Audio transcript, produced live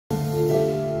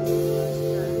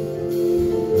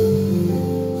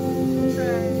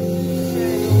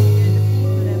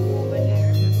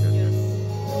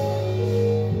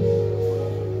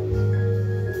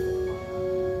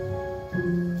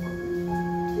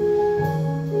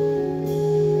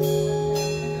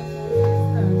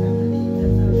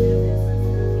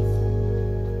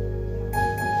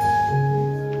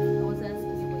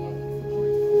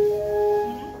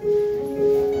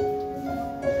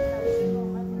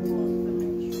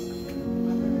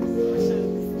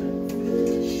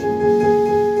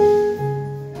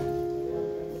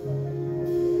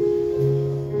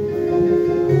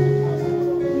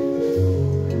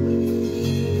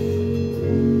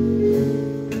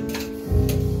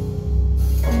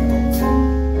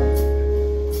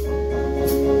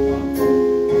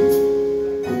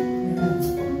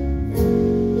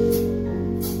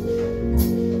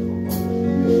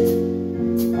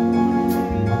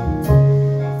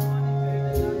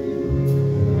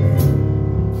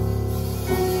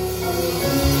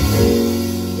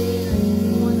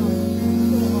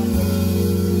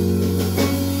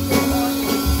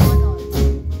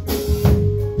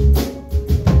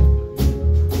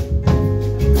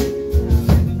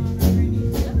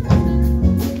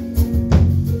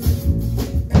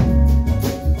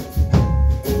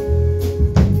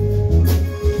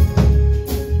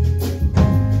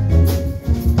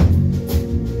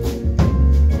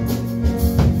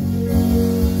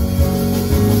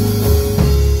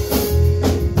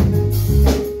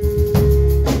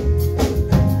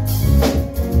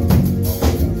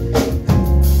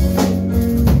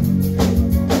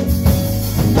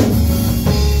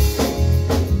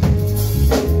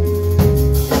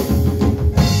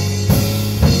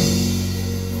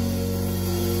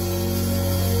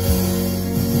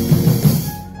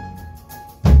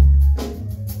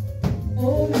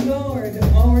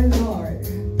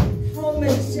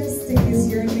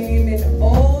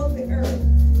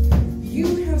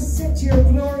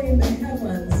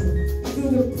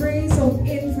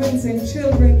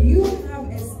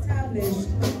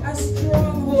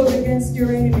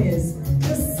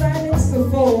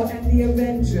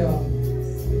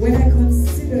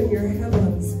Consider your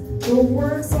heavens, the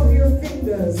works of your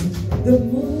fingers, the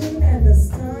moon and the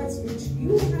stars which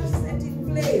you have set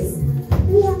in place.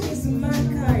 What is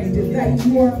mankind that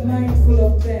you are mindful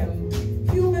of them?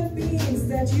 Human beings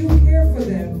that you care for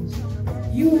them.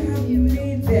 You have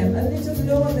made them a little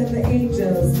lower than the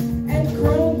angels and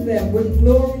crowned them with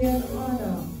glory and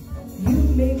honor. You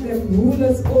made them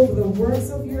rulers over the works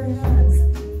of your hands.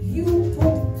 You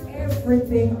put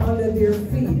everything under their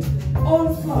feet,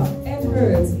 all flock and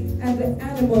herds and the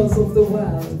animals of the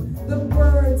wild, the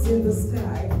birds in the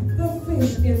sky, the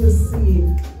fish in the sea,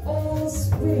 all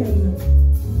swim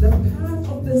the path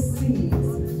of the seas.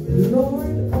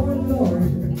 Lord, oh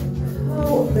Lord,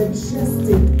 how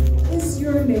majestic is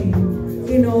your name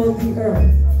in all the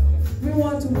earth. We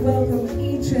want to welcome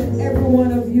each and every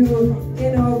one of you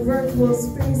in our virtual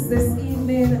space this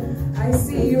evening. I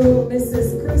see you,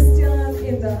 Mrs. Christian,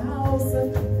 in the house.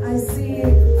 I see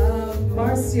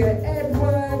Marcia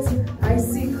Edwards. I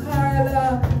see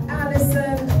Carla,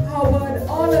 Allison, Howard,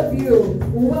 all of you.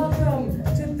 Welcome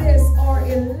to this, our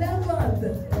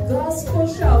 11th Gospel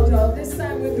Shout Out. This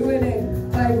time we're doing it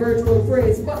by virtual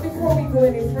praise. But before we go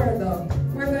any further,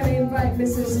 we're going to invite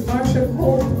Mrs. Marsha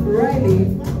Hope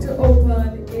Riley to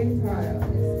open in prayer.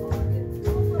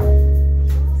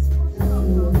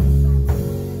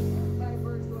 By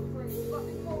virtual praise. But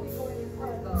before we go any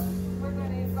further, we're going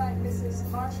to invite Mrs.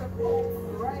 Marsha Hope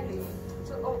Riley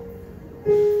to open.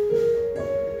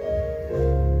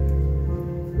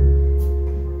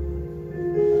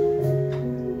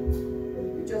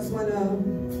 We just want to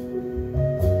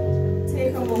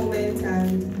take a moment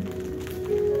and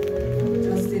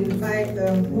invite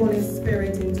the Holy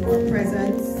Spirit into our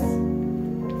presence.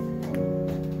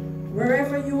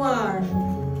 Wherever you are,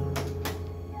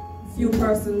 few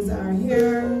persons are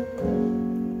here,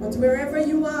 but wherever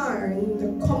you are, in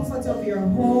the comfort of your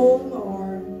home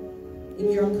or in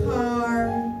your car,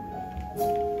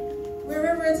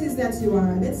 wherever it is that you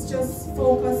are, let's just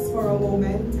focus for a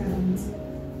moment and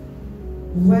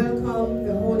welcome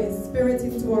the Holy Spirit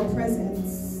into our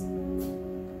presence,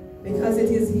 because it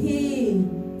is He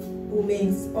who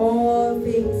makes all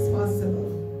things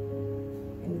possible,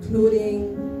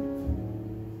 including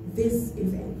this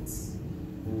event.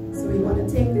 So we want to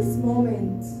take this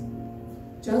moment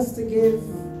just to give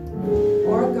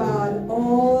our God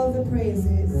all the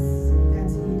praises that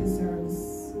He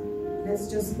deserves. Let's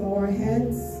just bow our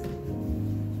heads.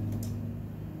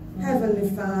 Heavenly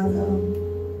Father,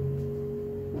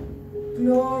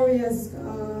 glorious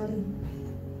God,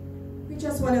 we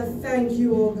just want to thank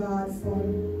you, oh God, for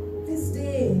this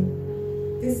day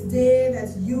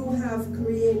that you have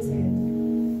created,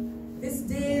 this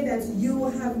day that you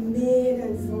have made,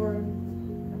 and for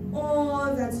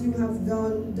all that you have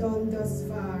done thus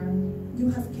far. You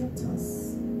have kept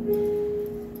us.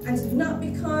 And not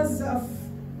because of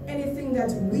anything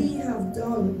that we have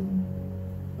done,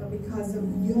 but because of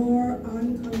your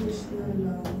unconditional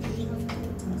love. You have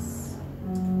kept us.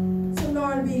 So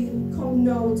Lord, we come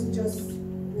now to just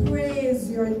praise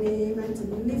your name and to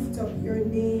lift up your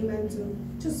name and to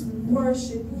just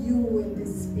worship you in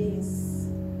this space.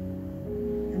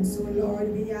 And so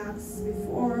Lord, we ask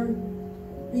before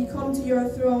we come to your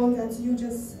throne that you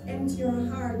just empty our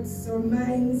hearts, our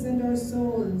minds and our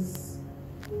souls,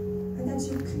 and that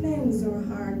you cleanse our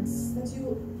hearts, that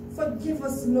you forgive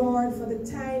us, Lord, for the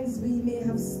times we may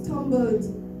have stumbled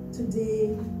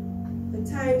today, the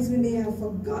times we may have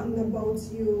forgotten about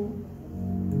you,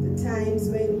 the times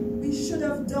when we should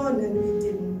have done and we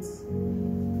didn't.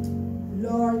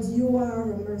 Lord, you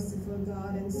are a merciful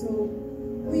God, and so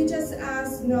we just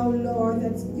ask now, Lord,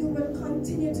 that you will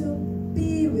continue to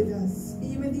be with us,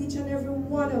 be with each and every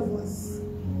one of us,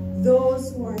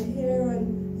 those who are here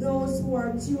and those who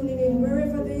are tuning in,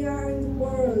 wherever they are in the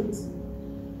world.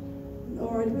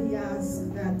 Lord, we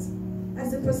ask that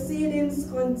as the proceedings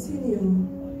continue,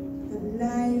 that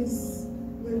lives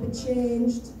will be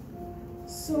changed,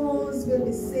 souls will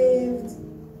be saved.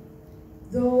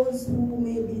 Those who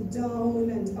may be down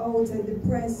and out and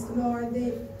depressed, Lord,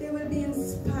 they will be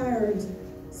inspired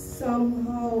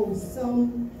somehow,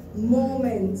 some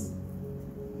moment.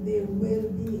 They will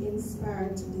be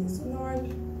inspired today. So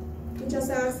Lord, we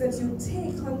just ask that you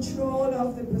take control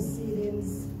of the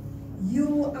proceedings.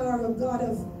 You are a God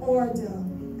of order.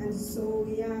 And so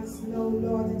we ask now,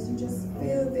 Lord, that you just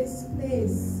fill this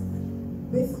place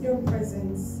with your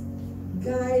presence.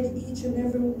 Guide each and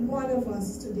every one of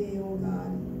us today, oh God.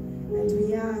 And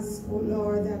we ask, oh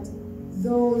Lord, that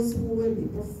those who will be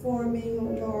performing, oh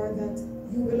Lord, that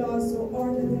you will also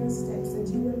order their steps and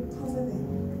you will cover them.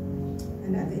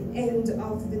 And at the end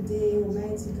of the day,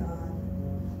 Almighty God,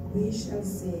 we shall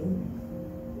say,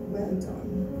 well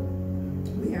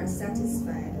done. We are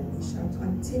satisfied, and we shall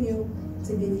continue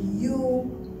to give you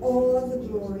all the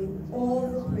glory, all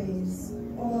the praise,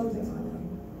 all the honor.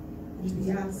 And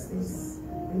we ask this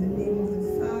in the name of the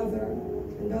Father,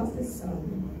 and of the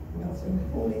Son, and of the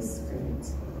Holy Spirit.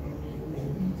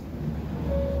 Amen.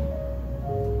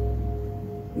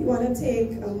 We want to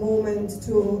take a moment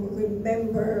to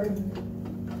remember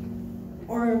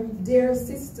our dear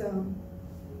sister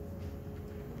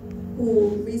who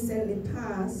recently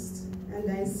passed,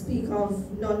 and I speak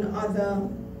of none other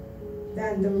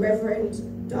than the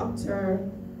Reverend Dr.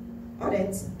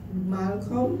 Odette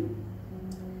Malcolm.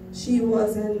 She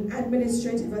was an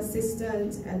administrative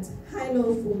assistant at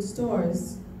High-Low Food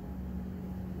Stores.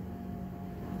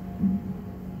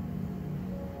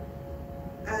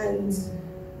 And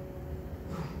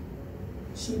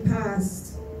she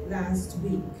passed last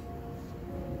week.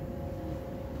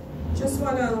 Just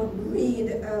want to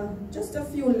read just a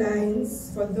few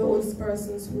lines for those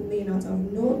persons who may not have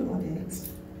known Odette.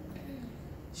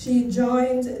 She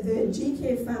joined the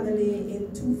GK family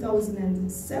in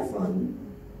 2007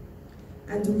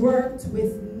 and worked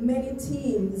with many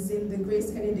teams in the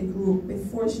GraceKennedy group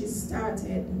before she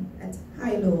started at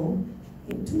High-Low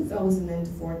in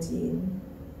 2014.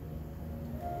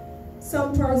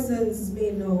 Some persons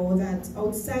may know that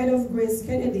outside of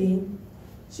GraceKennedy,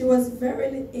 she was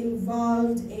very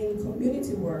involved in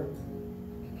community work.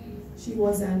 She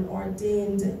was an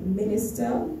ordained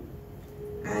minister,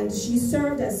 and she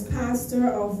served as pastor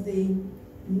of the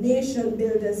Nation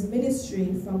Builders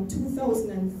Ministry from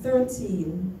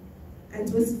 2013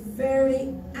 and was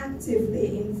very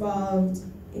actively involved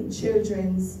in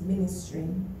children's ministry.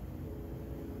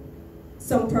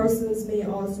 Some persons may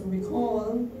also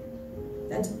recall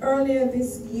that earlier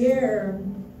this year,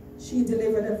 she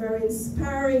delivered a very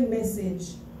inspiring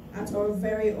message at our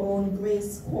very own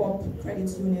Grace Corp Credit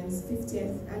Union's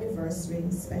 50th anniversary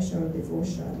special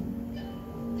devotion.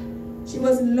 She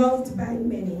was loved by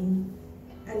many,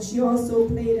 and she also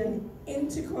played an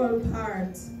integral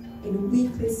part in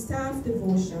weekly staff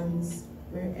devotions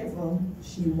wherever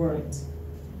she worked.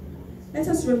 Let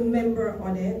us remember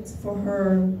Odette for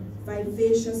her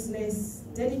vivaciousness,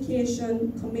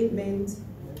 dedication, commitment,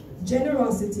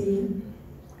 generosity,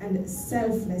 and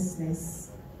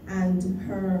selflessness, and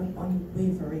her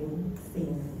unwavering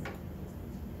faith.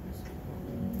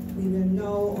 We will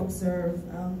now observe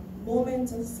a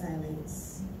moment of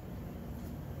silence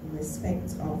in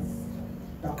respect of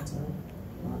Dr.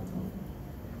 Malcolm.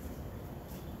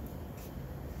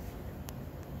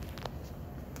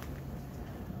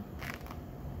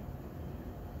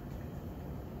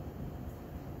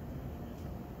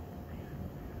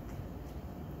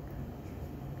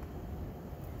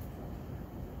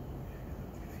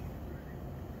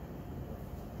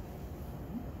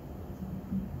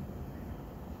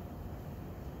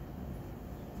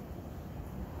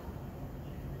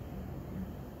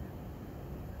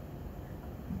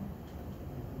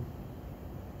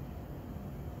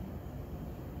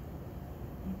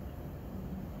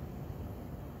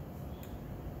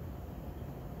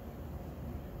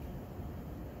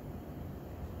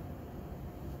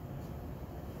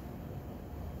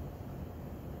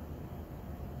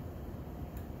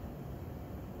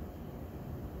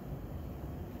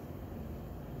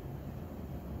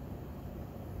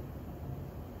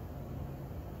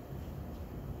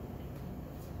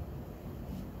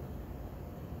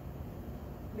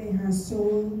 May her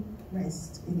soul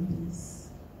rest in peace.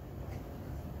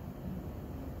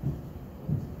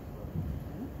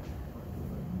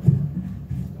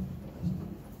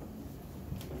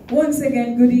 Once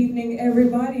again, good evening,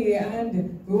 everybody,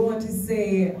 and we want to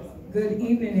say good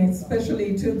evening,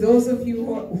 especially to those of you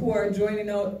who are joining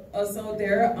us out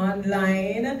there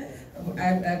online.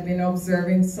 I've been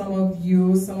observing some of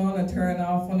you. Some want to turn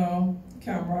off on our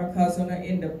camera because we're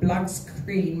in the Black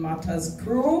Screen Matters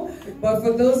crew. But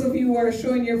for those of you who are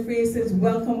showing your faces,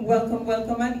 welcome, welcome,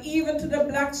 welcome. And even to the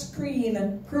Black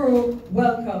Screen crew,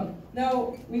 welcome.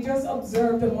 Now, we just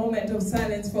observed a moment of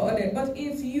silence for Odette. But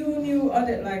if you knew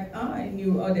Odette like I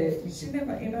knew Odette, she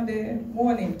never in the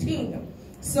morning thing.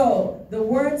 So, the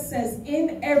word says,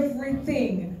 in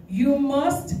everything, you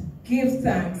must give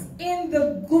thanks. In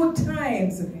the good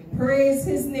times, praise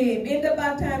his name. In the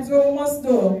bad times, what we must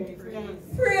do?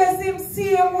 Praise him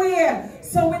same way.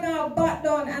 So we now back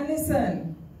down and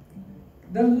listen.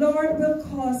 The Lord will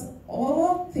cause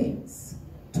all things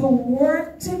to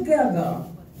work together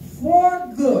for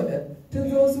good to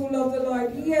those who love the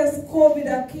Lord. Yes, COVID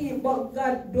a keep, but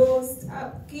God don't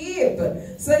stop keep.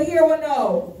 So here we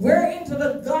know. We're into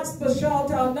the gospel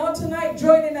shout out. Now tonight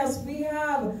joining us, we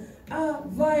have a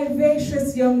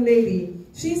vivacious young lady.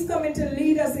 She's coming to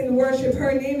lead us in worship.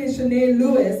 Her name is Shanae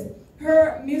Lewis.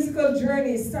 Her musical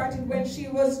journey started when she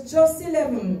was just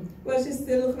 11. Well, she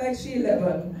still looks like she's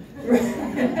 11.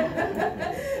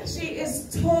 She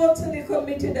is totally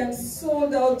committed and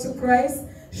sold out to Christ.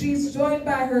 She's joined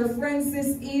by her friends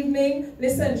this evening.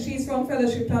 Listen, she's from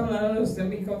Fellowship Top. I don't know, so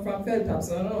we come from Fellowship,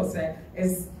 so I don't know, so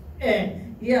it's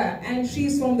yeah, and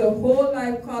she's from the Whole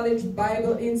Life College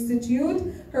Bible Institute.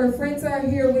 Her friends are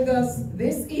here with us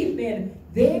this evening.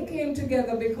 They came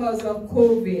together because of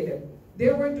COVID.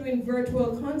 They were doing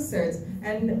virtual concerts,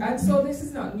 and so this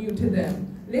is not new to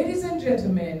them. Ladies and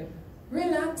gentlemen,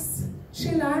 relax,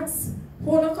 chillax,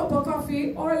 hold a cup of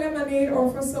coffee or lemonade, or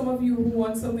for some of you who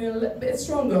want something a little bit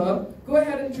stronger, go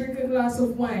ahead and drink a glass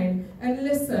of wine and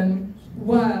listen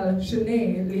while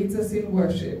Shanae leads us in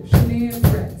worship. Shanae and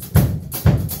friends.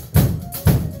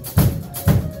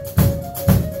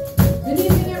 Good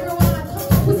evening, everyone. Come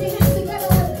on, put your hands together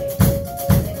with me.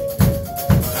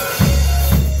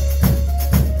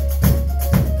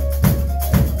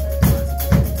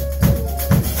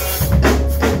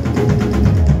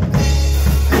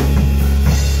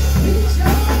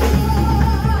 Rejoice.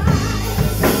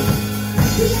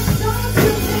 We exalt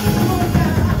your name, O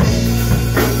God.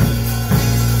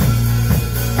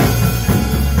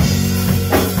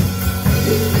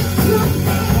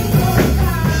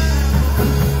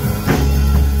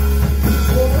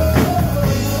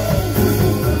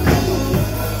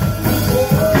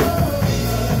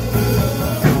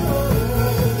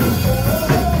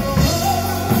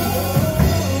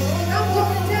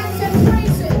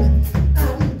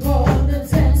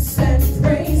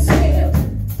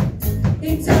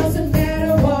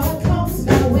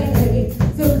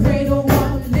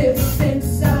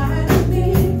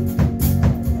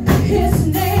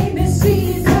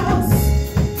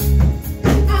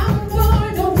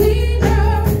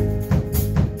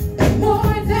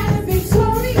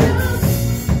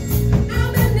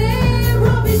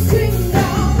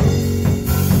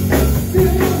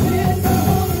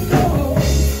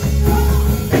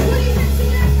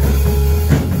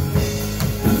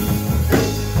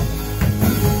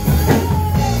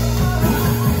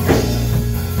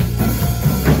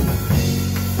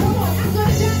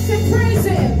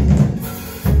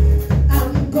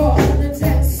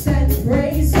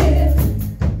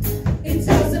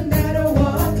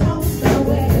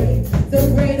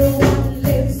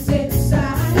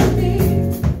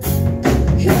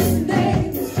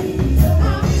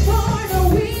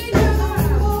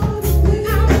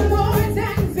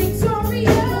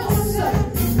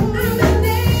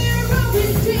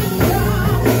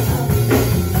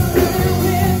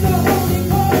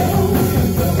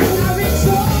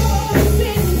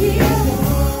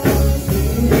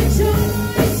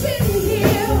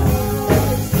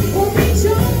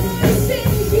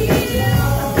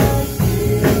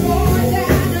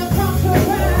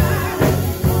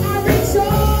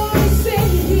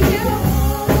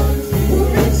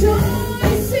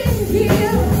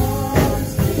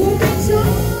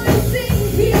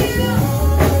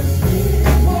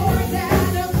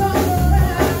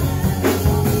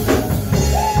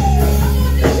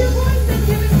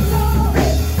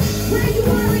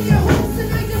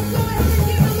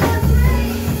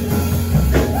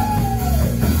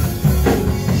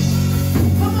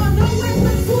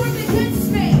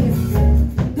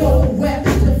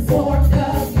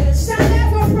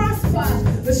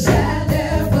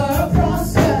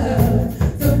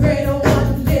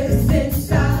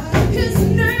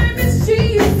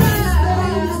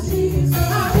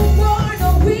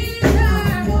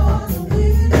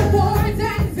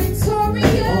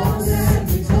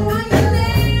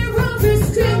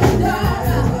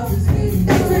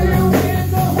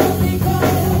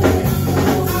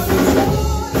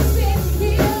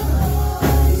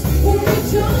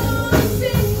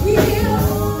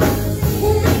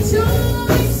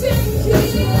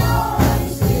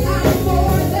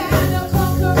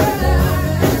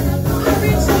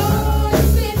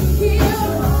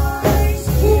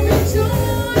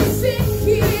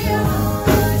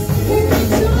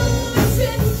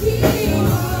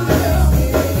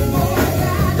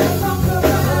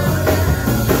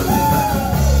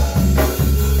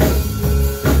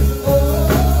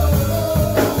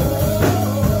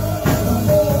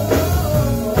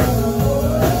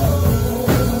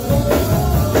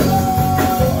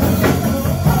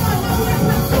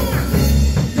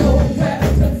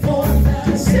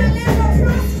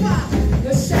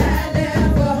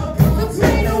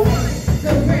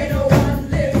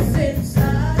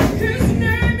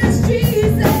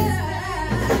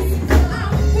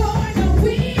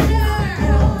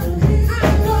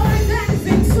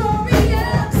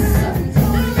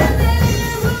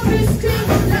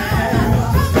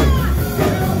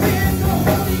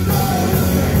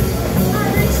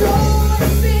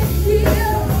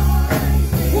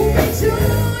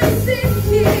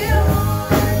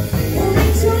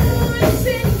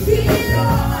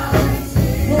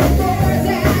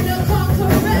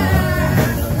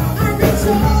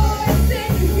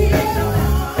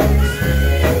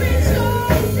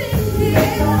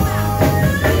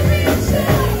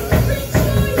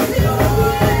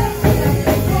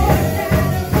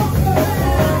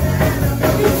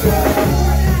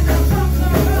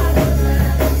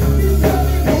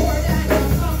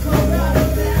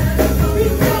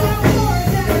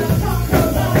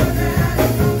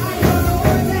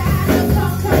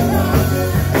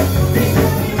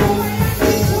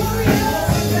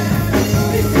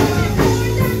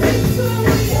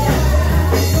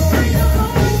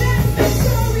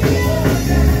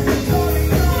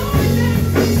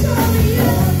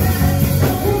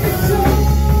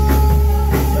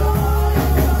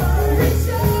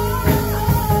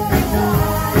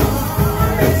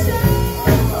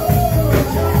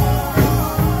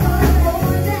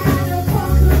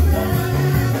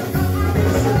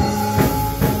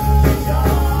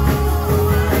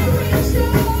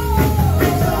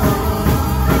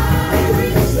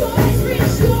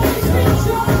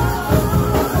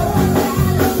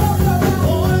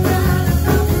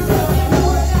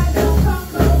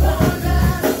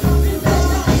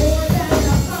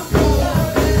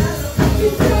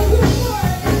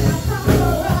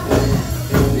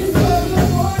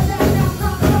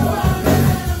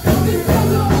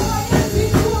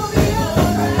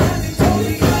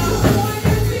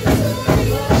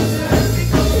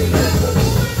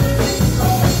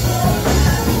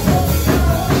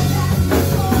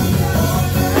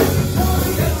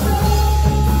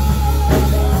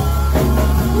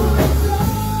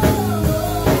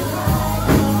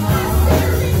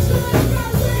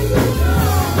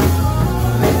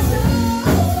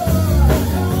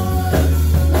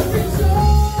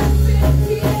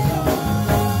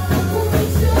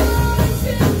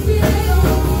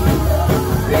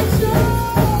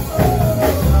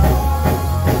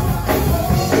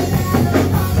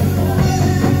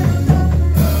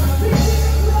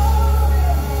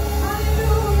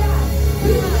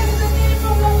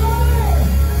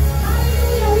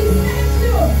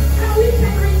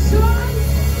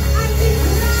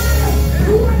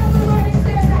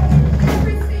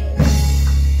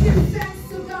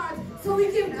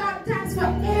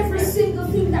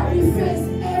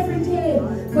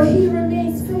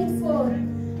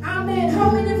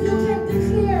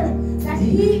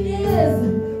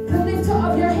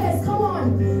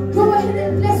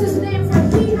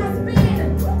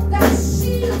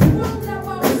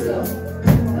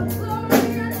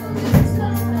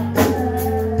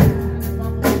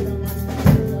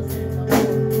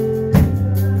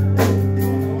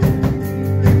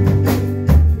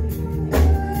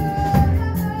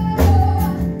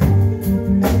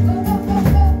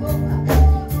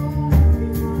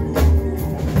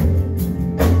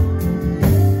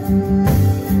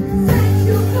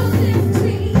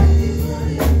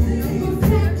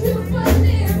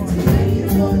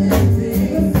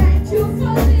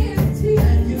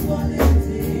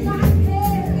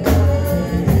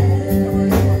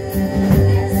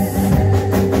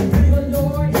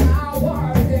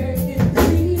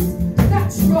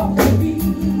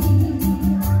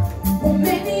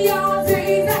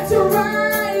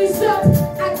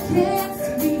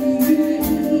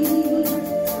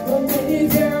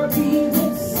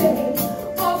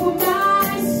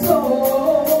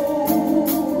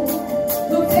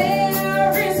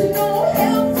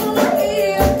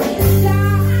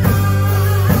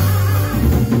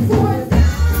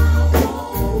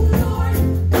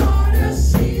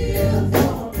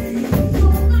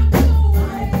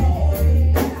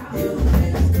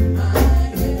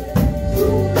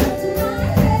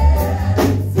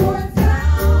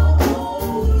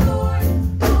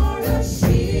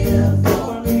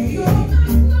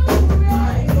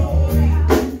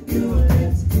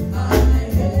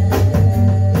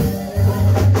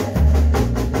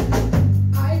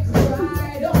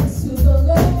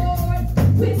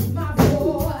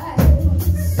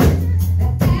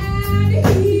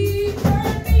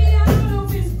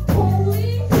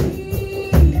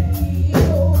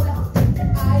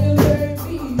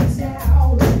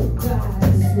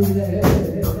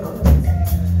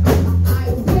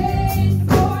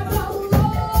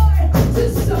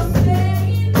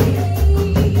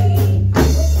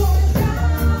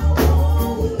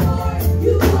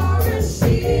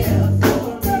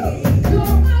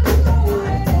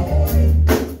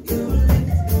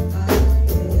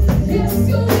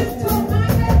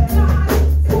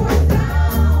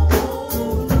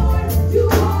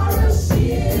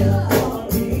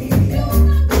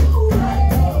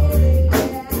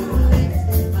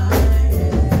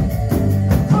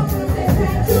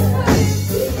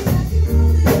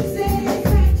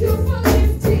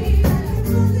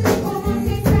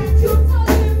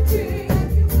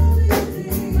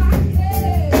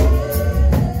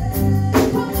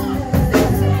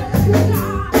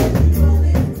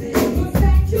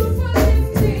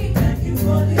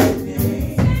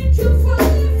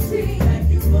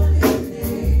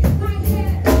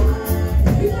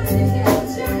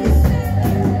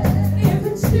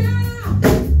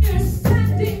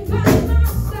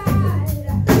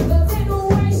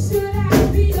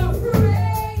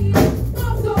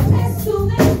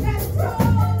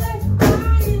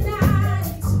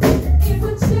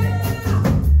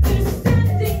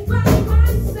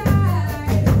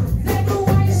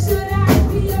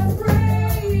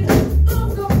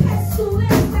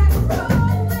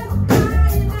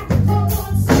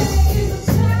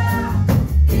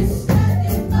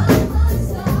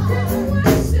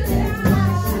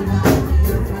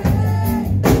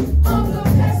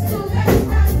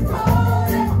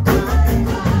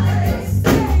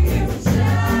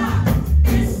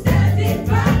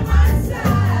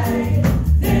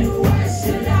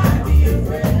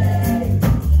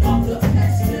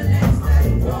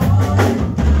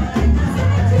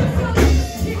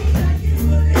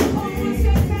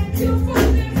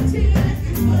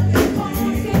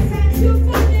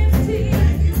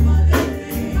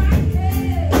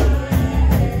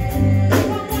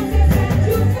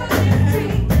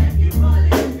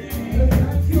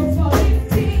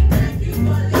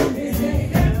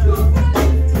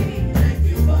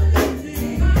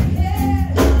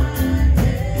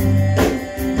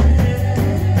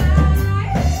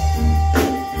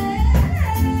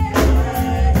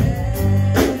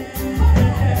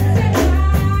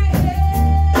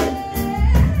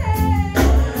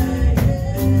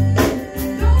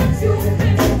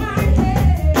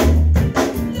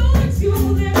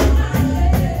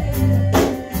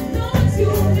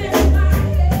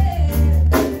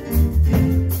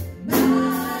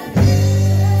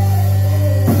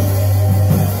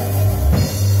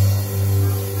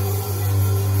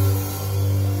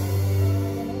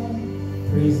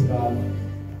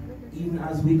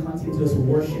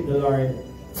 Worship the Lord.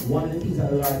 One of the things that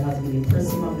the Lord has been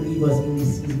impressing on believers in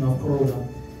this season of Corona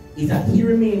is that He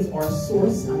remains our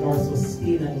source and our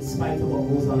sustainer in spite of what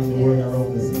goes on in the world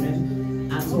around us. Amen.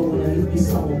 And so when I lift this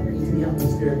song up into the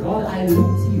atmosphere, God, I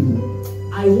look to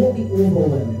you. I won't be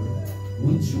overwhelmed.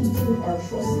 We choose to put our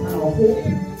trust and our hope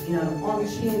in an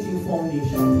unchanging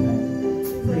foundation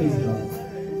tonight. Praise God.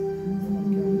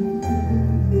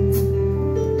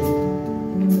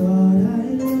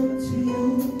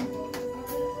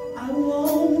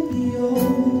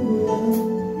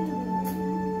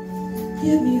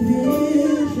 Give me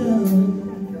vision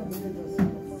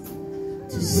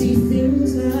to see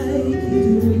things like you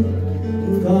do.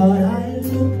 And God, I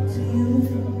look to you.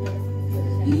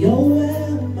 You're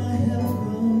where my help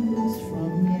comes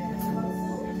from.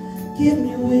 Give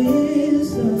me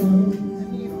wisdom,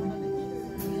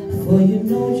 for you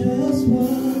know just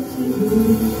what to do.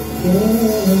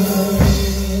 Yeah.